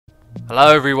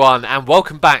Hello everyone and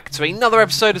welcome back to another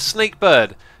episode of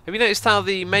Snakebird. Have you noticed how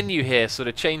the menu here sort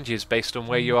of changes based on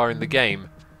where you are in the game?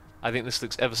 I think this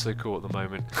looks ever so cool at the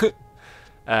moment.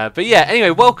 But yeah,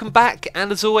 anyway, welcome back,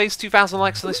 and as always, 2,000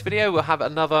 likes on this video. We'll have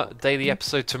another daily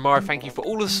episode tomorrow. Thank you for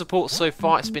all of the support so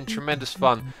far. It's been tremendous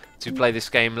fun to play this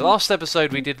game. Last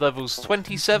episode we did levels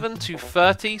 27 to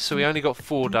 30, so we only got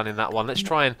 4 done in that one. Let's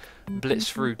try and blitz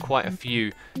through quite a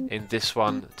few in this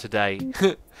one today.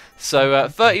 So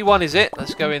 31 is it.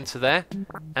 Let's go into there.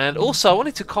 And also I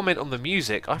wanted to comment on the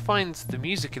music. I find the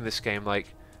music in this game like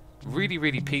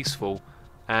really peaceful.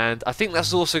 And I think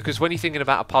that's also because when you're thinking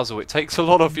about a puzzle, it takes a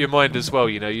lot off your mind as well.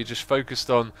 You know, you're just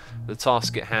focused on the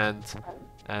task at hand,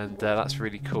 and that's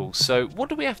really cool. So what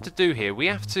do we have to do here? We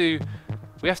have to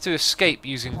escape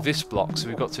using this block. So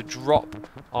we've got to drop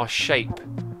our shape.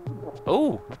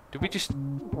 Oh, did we just?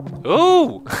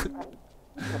 Oh!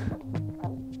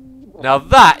 Now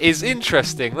that is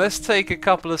interesting. Let's take a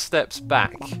couple of steps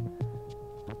back.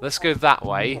 Let's go that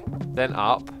way, then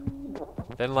up,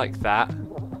 then like that.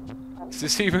 Is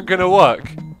this even going to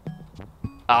work?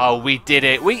 Oh, we did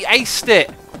it. We aced it.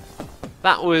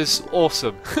 That was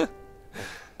awesome.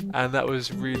 And that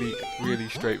was really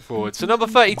straightforward. So number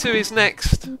 32 is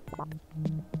next.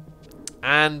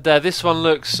 And this one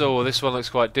looks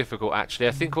quite difficult actually.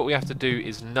 I think what we have to do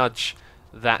is nudge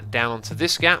that down onto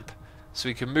this gap so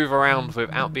we can move around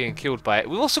without being killed by it.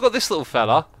 We've also got this little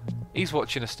fella. He's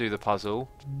watching us do the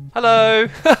puzzle. Hello.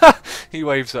 He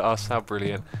waves at us. How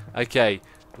brilliant. Okay.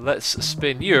 Let's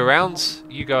spin you around.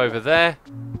 You go over there,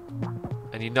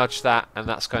 and you nudge that, and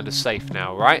that's kind of safe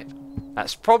now, right?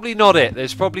 That's probably not it.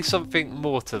 There's probably something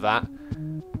more to that.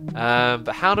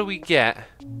 But how do we get...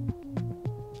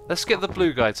 Let's get the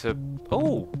blue guy to...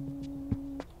 Oh!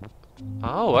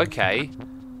 Oh, okay.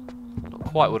 Not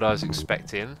quite what I was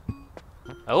expecting.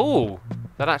 Oh!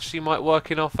 That actually might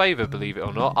work in our favour, believe it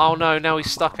or not. Oh no, now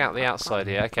he's stuck out the outside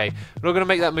here. Okay, we're not going to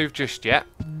make that move just yet.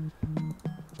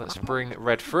 Let's bring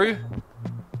red through.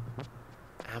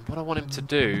 And what I want him to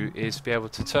do is be able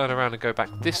to turn around and go back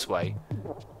this way.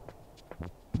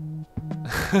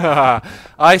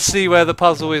 I see where the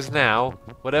puzzle is now.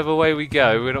 Whatever way we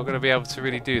go, we're not going to be able to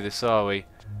really do this, are we?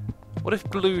 What if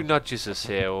blue nudges us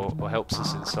here or helps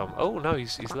us in some... Oh, no,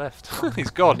 he's left. He's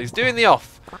gone. He's doing the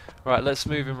off. Right, let's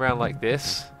move him around like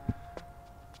this.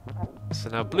 So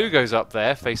now blue goes up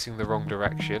there, facing the wrong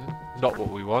direction. Not what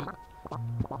we want.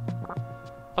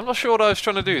 I'm not sure what I was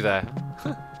trying to do there.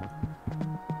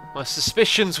 My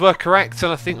suspicions were correct,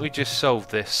 and I think we just solved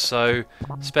this. So,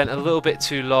 spent a little bit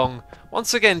too long.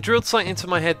 Once again, drilled something into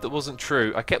my head that wasn't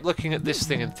true. I kept looking at this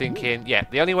thing and thinking, yeah,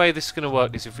 the only way this is going to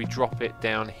work is if we drop it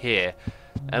down here.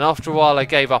 And after a while, I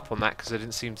gave up on that because there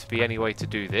didn't seem to be any way to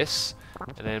do this.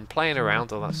 And then playing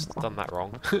around, oh, that's done that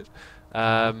wrong.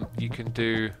 You can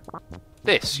do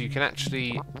this. You can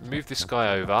actually move this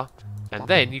guy over. And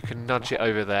then you can nudge it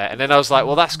over there. And then I was like,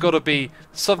 well, that's got to be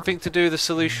something to do with the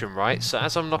solution, right? So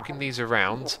as I'm knocking these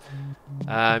around,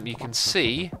 you can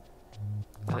see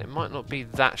that it might not be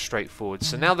that straightforward.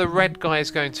 So now the red guy is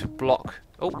going to block...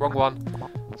 Oh, wrong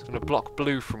one. It's going to block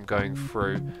blue from going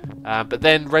through. But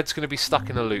then red's going to be stuck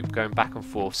in a loop, going back and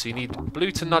forth. So you need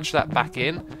blue to nudge that back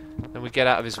in. Then we get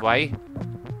out of his way.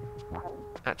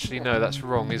 Actually, no, that's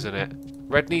wrong, isn't it?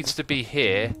 Red needs to be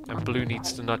here, and blue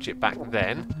needs to nudge it back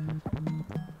then.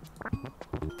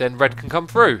 Then red can come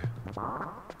through.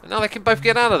 And now they can both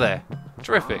get out of there.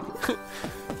 Terrific.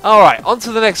 Alright, on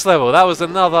to the next level. That was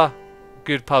another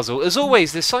good puzzle. As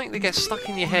always, there's something that gets stuck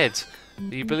in your head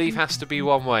that you believe has to be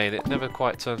one way, and it never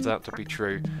quite turns out to be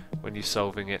true when you're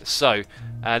solving it. So,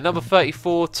 number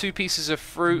 34, 2 pieces of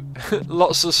fruit,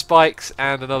 lots of spikes,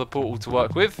 and another portal to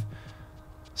work with.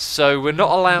 So we're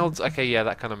not allowed... Okay, yeah,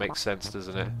 that kind of makes sense,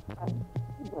 doesn't it?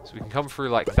 So we can come through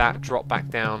like that, drop back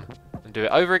down, and do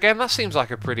it over again. That seems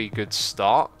like a pretty good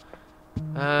start.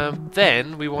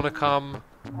 Then we want to come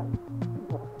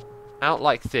out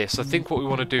like this. I think what we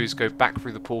want to do is go back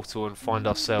through the portal and find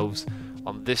ourselves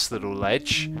on this little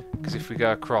ledge. Because if we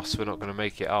go across, we're not going to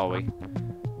make it, are we?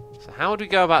 So how would we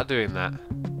go about doing that?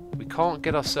 We can't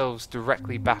get ourselves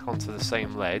directly back onto the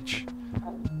same ledge.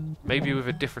 Maybe with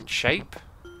a different shape?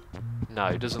 No,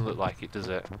 it doesn't look like it, does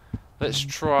it? Let's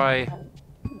try...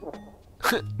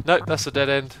 Nope, that's a dead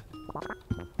end.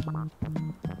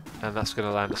 And that's going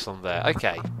to land us on there.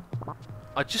 Okay.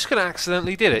 I just going to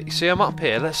accidentally did it. You see, I'm up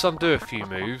here. Let's undo a few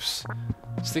moves.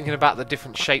 Just thinking about the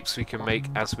different shapes we can make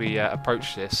as we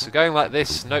approach this. So going like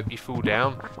this, nope, you fall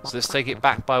down. So let's take it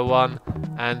back by 1.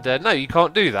 And no, you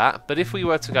can't do that. But if we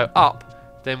were to go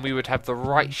up, then we would have the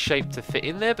right shape to fit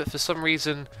in there. But for some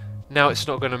reason, now it's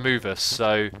not going to move us.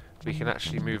 So we can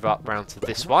actually move up round to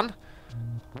this one.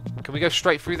 Can we go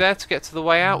straight through there to get to the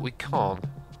way out? We can't.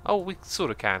 Oh, we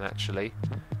sort of can, actually.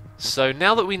 So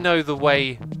now that we know the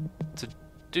way to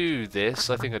do this...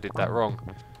 I think I did that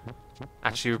wrong.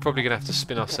 Actually, we're probably going to have to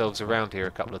spin ourselves around here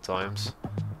a couple of times.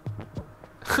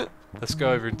 Let's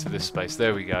go over into this space.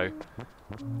 There we go.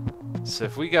 So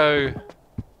if we go...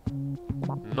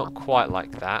 not quite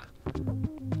like that.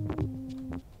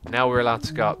 Now we're allowed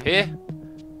to go up here.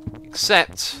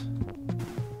 Except...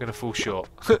 we're going to fall short.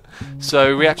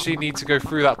 So we actually need to go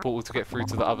through that portal to get through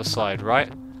to the other side,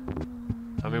 right?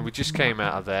 I mean, we just came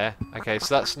out of there. Okay,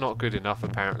 so that's not good enough,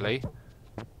 apparently.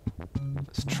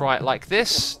 Let's try it like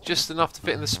this. Just enough to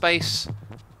fit in the space.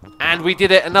 And we did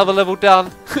it. Another level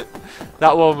done.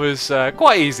 That one was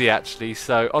quite easy, actually.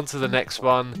 So, on to the next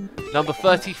one. Number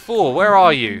 34. Where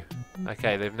are you?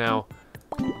 Okay, they've now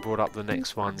brought up the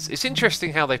next ones. It's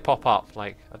interesting how they pop up.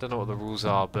 Like, I don't know what the rules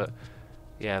are, but...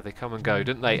 yeah, they come and go,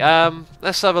 don't they?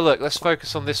 Let's have a look. Let's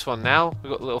focus on this one now. We've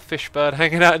got the little fish bird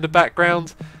hanging out in the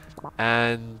background.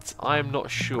 And I'm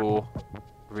not sure,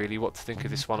 really, what to think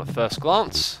of this one at first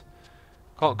glance.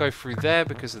 Can't go through there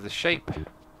because of the shape.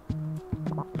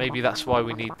 Maybe that's why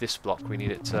we need this block. We need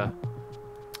it to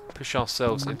push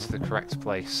ourselves into the correct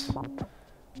place.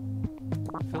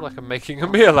 I feel like I'm making a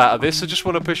meal out of this. I just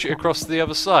want to push it across to the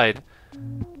other side.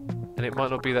 And it might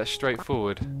not be that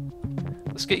straightforward.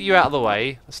 Let's get you out of the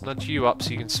way. Let's nudge you up so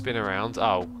you can spin around.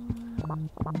 Oh.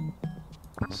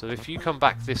 So if you come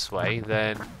back this way,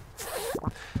 then...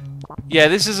 yeah,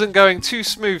 this isn't going too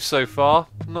smooth so far.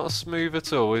 Not smooth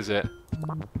at all, is it?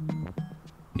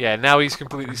 Yeah, now he's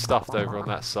completely stuffed over on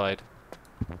that side.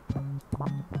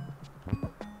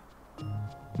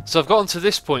 So I've gotten to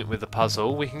this point with the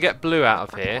puzzle. We can get blue out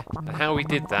of here. And how we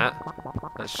did that...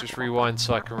 let's just rewind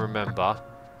so I can remember.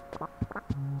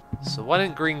 So why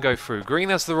didn't green go through? Green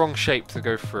has the wrong shape to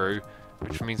go through,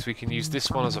 which means we can use this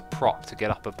one as a prop to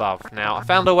get up above. Now, I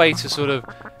found a way to sort of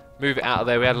move it out of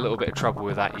there. We had a little bit of trouble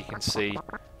with that, you can see.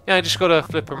 Yeah, just got to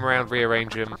flip them around,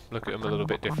 rearrange them, look at them a little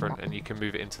bit different, and you can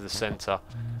move it into the centre.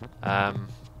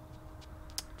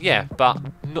 Yeah, but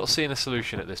not seeing a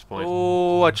solution at this point.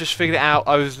 Oh, I just figured it out.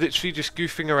 I was literally just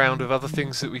goofing around with other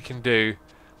things that we can do.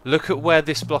 Look at where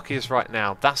this block is right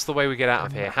now. That's the way we get out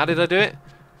of here. How did I do it?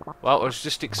 Well, I was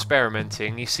just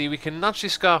experimenting. You see, we can nudge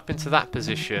this guy up into that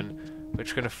position,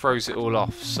 which kind of throws it all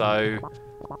off. So,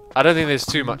 I don't think there's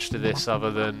too much to this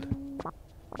other than,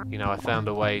 you know, I found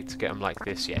a way to get him like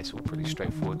this. Yeah, it's all pretty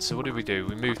straightforward. So what did we do?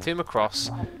 We moved him across,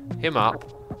 him up,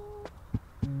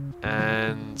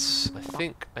 and I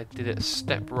think I did it a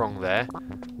step wrong there.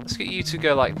 Let's get you to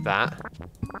go like that.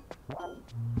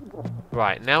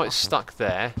 Right, now it's stuck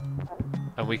there,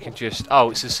 and we can just... oh,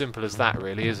 it's as simple as that,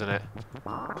 really, isn't it?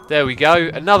 There we go,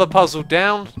 another puzzle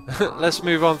down. Let's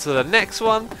move on to the next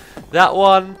one. That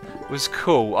one was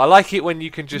cool. I like it when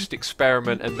you can just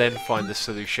experiment and then find the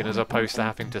solution as opposed to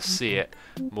having to see it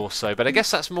more so. But I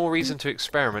guess that's more reason to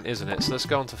experiment, isn't it? So let's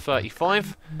go on to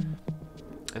 35.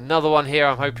 Another one here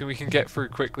I'm hoping we can get through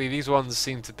quickly. These ones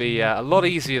seem to be a lot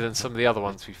easier than some of the other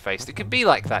ones we've faced. It can be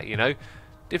like that, you know.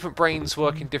 Different brains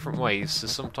work in different ways. So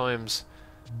sometimes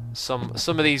some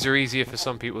of these are easier for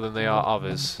some people than they are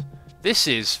others. This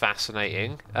is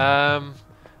fascinating.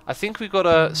 I think we've got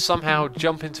to somehow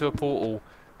jump into a portal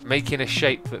making a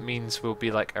shape that means we'll be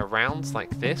like around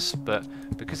like this, but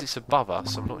because it's above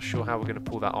us, I'm not sure how we're going to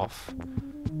pull that off.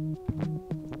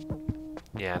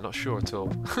 Yeah, not sure at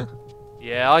all.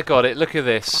 Yeah, I got it. Look at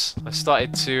this. I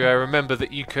started to remember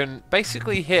that you can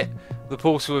basically hit the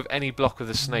portal with any block of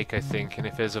the snake, I think, and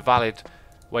if there's a valid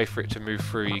way for it to move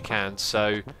through, you can. So,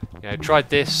 you know, tried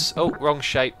this. Oh, wrong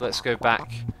shape. Let's go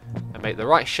back and make the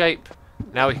right shape.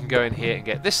 Now we can go in here and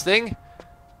get this thing.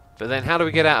 But then how do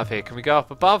we get out of here? Can we go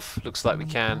up above? Looks like we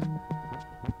can.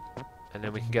 And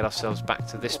then we can get ourselves back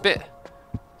to this bit.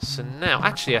 So now,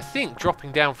 actually, I think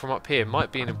dropping down from up here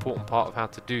might be an important part of how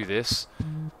to do this.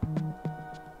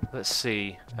 Let's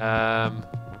see.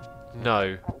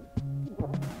 No.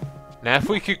 Now, if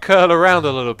we could curl around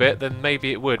a little bit, then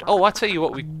maybe it would. Oh, I tell you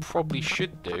what we probably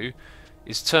should do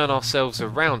is turn ourselves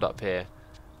around up here.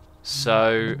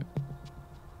 So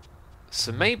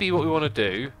maybe what we want to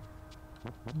do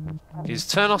is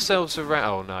turn ourselves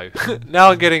around. Oh, no.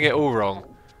 Now I'm getting it all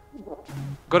wrong.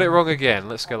 Got it wrong again.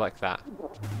 Let's go like that.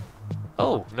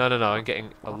 Oh, no. I'm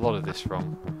getting a lot of this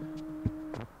wrong.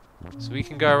 So we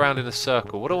can go around in a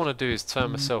circle. What I want to do is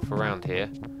turn myself around here.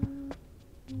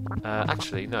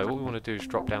 Actually, no. What we want to do is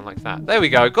drop down like that. There we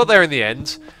go. Got there in the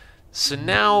end. So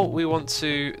now we want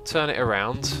to turn it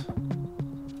around.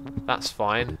 That's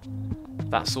fine.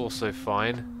 That's also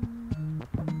fine.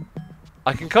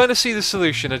 I can kind of see the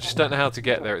solution, I just don't know how to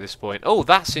get there at this point. Oh,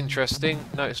 that's interesting.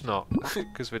 No, it's not,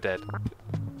 because we're dead.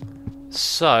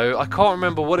 So, I can't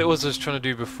remember what it was I was trying to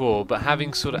do before, but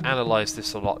having sort of analysed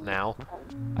this a lot now,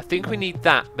 I think we need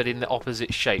that, but in the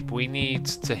opposite shape. We need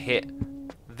to hit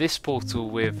this portal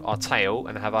with our tail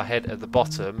and have our head at the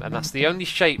bottom, and that's the only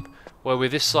shape where we're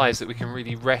this size that we can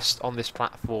really rest on this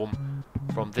platform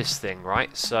from this thing,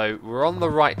 right? So, we're on the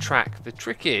right track. The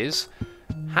trick is,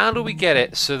 how do we get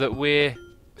it so that we're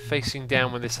facing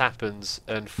down when this happens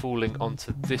and falling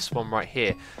onto this one right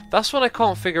here? That's what I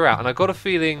can't figure out, and I got a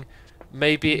feeling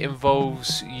maybe it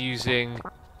involves using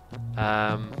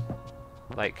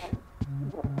like,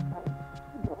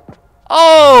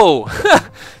 oh,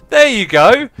 there you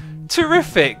go,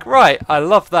 terrific. Right, I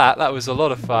love that. That was a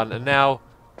lot of fun. And now,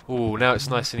 ooh, now it's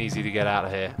nice and easy to get out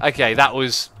of here. Okay, that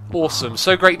was awesome.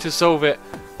 So great to solve it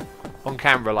on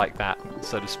camera like that,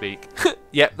 so to speak.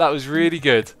 Yep, that was really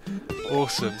good.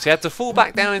 Awesome. So you had to fall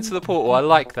back down into the portal. I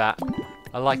like that.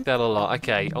 I like that a lot.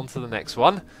 Okay, on to the next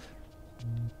one.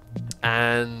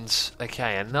 And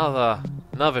okay, another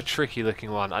tricky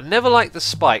looking one. I never like the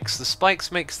spikes. The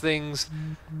spikes makes things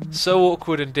so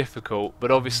awkward and difficult,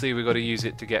 but obviously we've got to use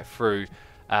it to get through.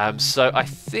 So I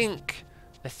think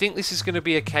this is going to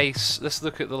be a case. Let's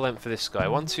look at the length of this guy.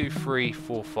 1, 2, 3,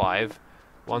 4, 5.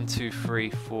 1, 2, 3,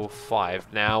 4,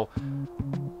 5. Now,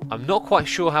 I'm not quite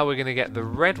sure how we're going to get the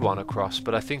red one across,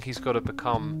 but I think he's got to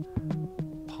become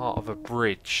part of a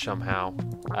bridge somehow.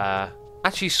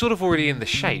 Actually, he's sort of already in the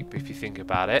shape, if you think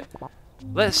about it.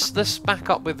 Let's back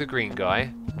up with the green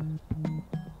guy.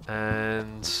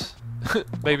 And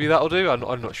maybe that'll do.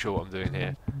 I'm not sure what I'm doing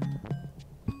here.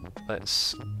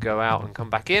 Let's go out and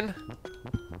come back in.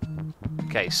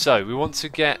 Okay, so we want to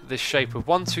get this shape of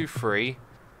 1, 2, 3.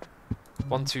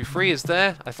 1, 2, 3 is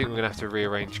there. I think we're going to have to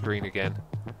rearrange green again.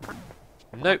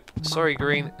 Nope, sorry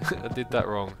green, I did that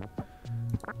wrong.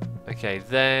 Okay,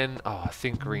 then, oh, I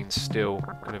think green's still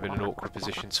kind of in an awkward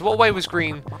position. So what way was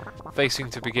green facing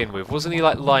to begin with? Wasn't he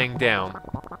like lying down?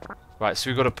 Right, so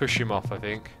we've got to push him off, I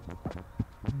think.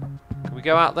 Can we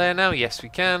go out there now? Yes, we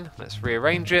can. Let's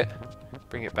rearrange it.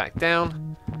 Bring it back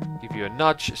down. Give you a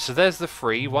nudge. So there's the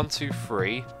 3. 1, 2,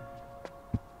 3.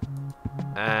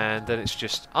 And then it's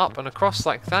just up and across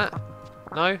like that.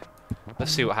 No?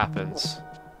 Let's see what happens.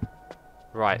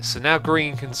 Right, so now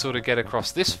green can sort of get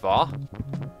across this far.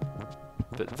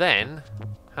 But then,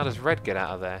 how does red get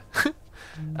out of there?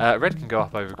 Red can go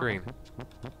up over green.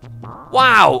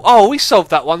 Wow! Oh, we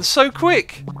solved that one so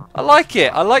quick! I like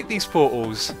it. I like these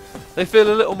portals. They feel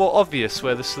a little more obvious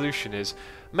where the solution is.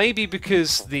 Maybe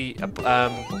because the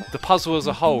puzzle as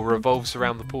a whole revolves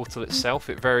around the portal itself.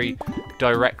 It very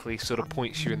directly sort of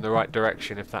points you in the right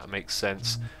direction, if that makes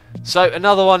sense. So,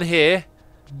 another one here.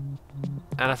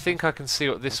 And I think I can see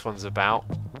what this one's about.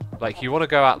 Like, you want to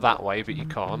go out that way, but you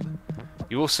can't.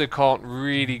 You also can't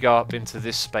really go up into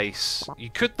this space. You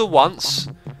could the once,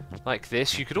 like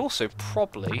this. You could also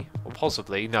probably, or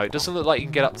possibly, no, it doesn't look like you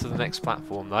can get up to the next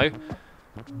platform, though.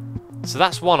 So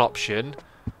that's one option.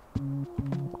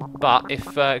 But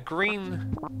if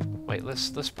green... Wait,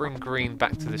 let's bring green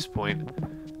back to this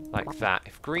point, like that.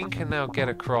 If green can now get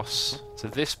across to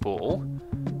this portal...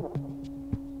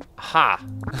 Aha!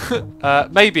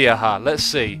 Maybe aha, let's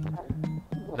see.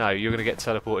 No, you're going to get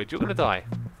teleported. You're going to die.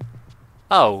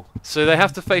 Oh, so they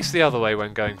have to face the other way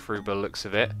when going through by the looks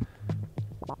of it.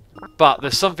 But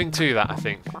there's something to that, I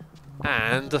think.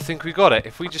 And I think we got it.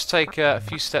 If we just take a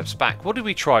few steps back. What did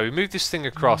we try? We moved this thing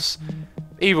across.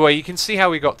 Either way, you can see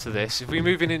how we got to this. If we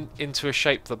move it into a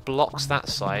shape that blocks that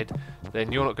side,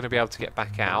 then you're not going to be able to get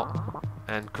back out.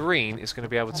 And green is going to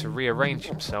be able to rearrange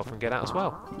himself and get out as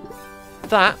well.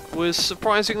 That was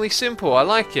surprisingly simple. I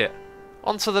like it.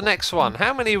 On to the next one.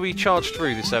 How many have we charged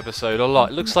through this episode? A lot.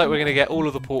 It looks like we're going to get all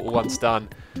of the portal ones done.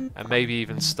 And maybe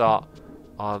even start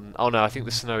on... Oh no, I think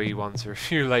the snowy ones are a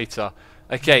few later.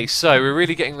 Okay, so we're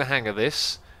really getting the hang of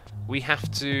this. We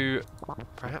have to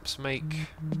perhaps make...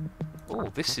 Oh,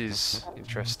 this is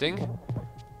interesting.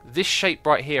 This shape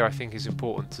right here I think is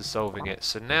important to solving it.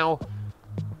 So now...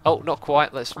 Oh, not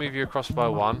quite. Let's move you across by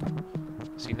 1.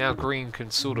 See, now green can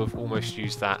sort of almost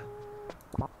use that.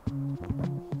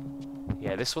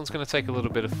 Yeah, this one's going to take a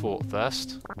little bit of thought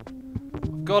first.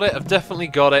 Got it. I've definitely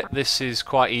got it. This is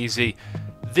quite easy.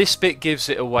 This bit gives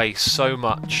it away so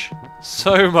much.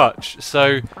 So much.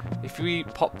 So if we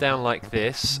pop down like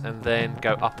this and then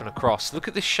go up and across. Look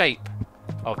at this shape.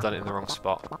 Oh, I've done it in the wrong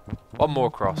spot. One more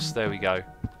across. There we go.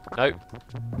 Nope.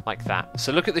 Like that.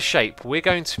 So look at the shape. We're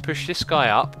going to push this guy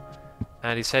up.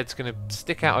 And his head's going to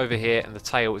stick out over here. And the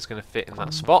tail is going to fit in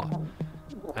that spot.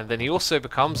 And then he also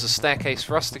becomes a staircase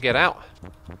for us to get out.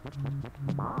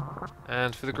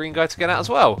 and for the green guy to get out as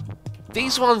well.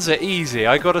 These ones are easy.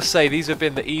 I gotta say, these have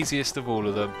been the easiest of all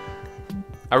of them.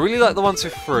 I really like the ones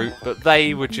with fruit, but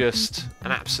they were just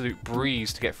an absolute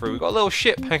breeze to get through. We've got a little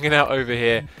ship hanging out over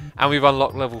here, and we've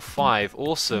unlocked level 5.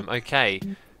 Awesome. Okay,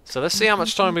 so let's see how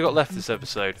much time we've got left this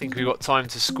episode. I think we've got time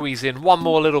to squeeze in one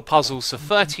more little puzzle, so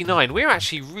 39. We're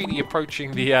actually really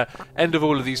approaching the end of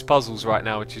all of these puzzles right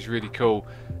now, which is really cool.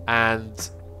 And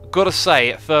gotta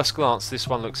say, at first glance, this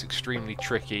one looks extremely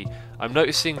tricky. I'm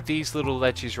noticing these little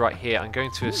ledges right here. I'm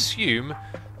going to assume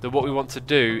that what we want to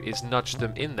do is nudge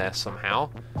them in there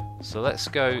somehow. So let's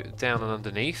go down and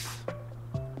underneath.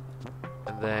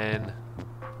 And then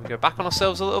we go back on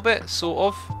ourselves a little bit, sort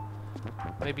of.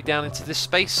 Maybe down into this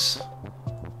space.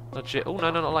 Nudge it. Oh, no,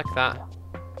 not like that.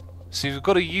 So we've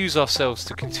got to use ourselves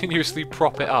to continuously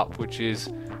prop it up, which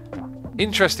is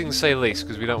interesting to say the least,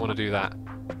 because we don't want to do that.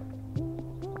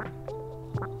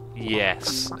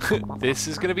 Yes. This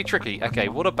is going to be tricky. Okay,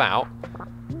 what about...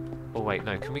 Oh, wait,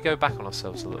 no. Can we go back on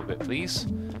ourselves a little bit, please?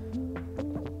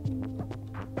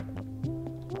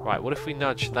 Right, what if we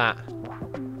nudge that?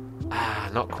 Ah,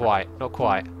 not quite. Not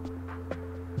quite.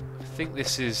 I think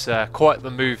this is quite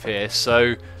the move here,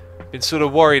 so been sort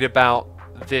of worried about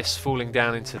this falling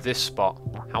down into this spot.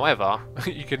 However,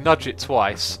 you can nudge it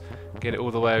twice, get it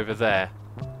all the way over there,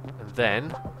 and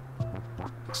then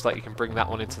looks like you can bring that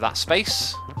one into that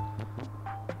space.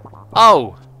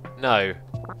 Oh no!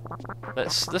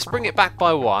 Let's bring it back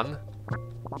by 1,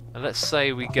 and let's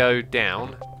say we go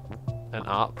down and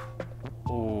up.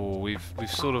 Oh, we've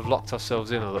sort of locked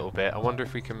ourselves in a little bit. I wonder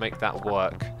if we can make that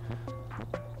work.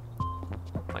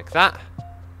 Like that?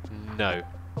 No.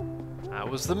 That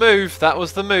was the move. That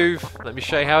was the move. Let me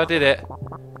show you how I did it.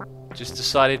 Just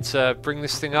decided to bring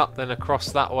this thing up, then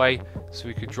across that way, so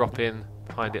we could drop in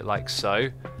behind it like so.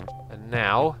 And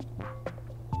now...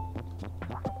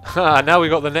 now we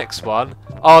got the next one.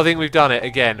 Oh, I think we've done it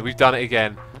again. We've done it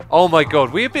again. Oh my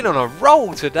god, we have been on a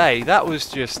roll today. That was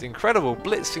just incredible.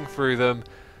 Blitzing through them.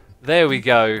 There we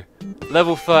go.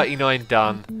 Level 39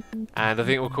 done. And I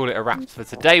think we'll call it a wrap for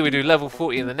today. We do level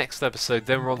 40 in the next episode.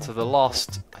 Then we're on to the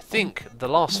last, I think, the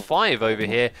last 5 over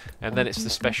here. And then it's the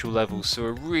special levels. So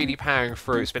we're really powering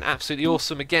through. It's been absolutely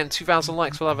awesome. Again, 2,000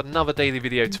 likes. We'll have another daily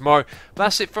video tomorrow. But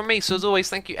that's it from me. So as always,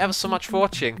 thank you ever so much for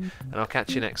watching. And I'll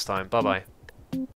catch you next time. Bye-bye.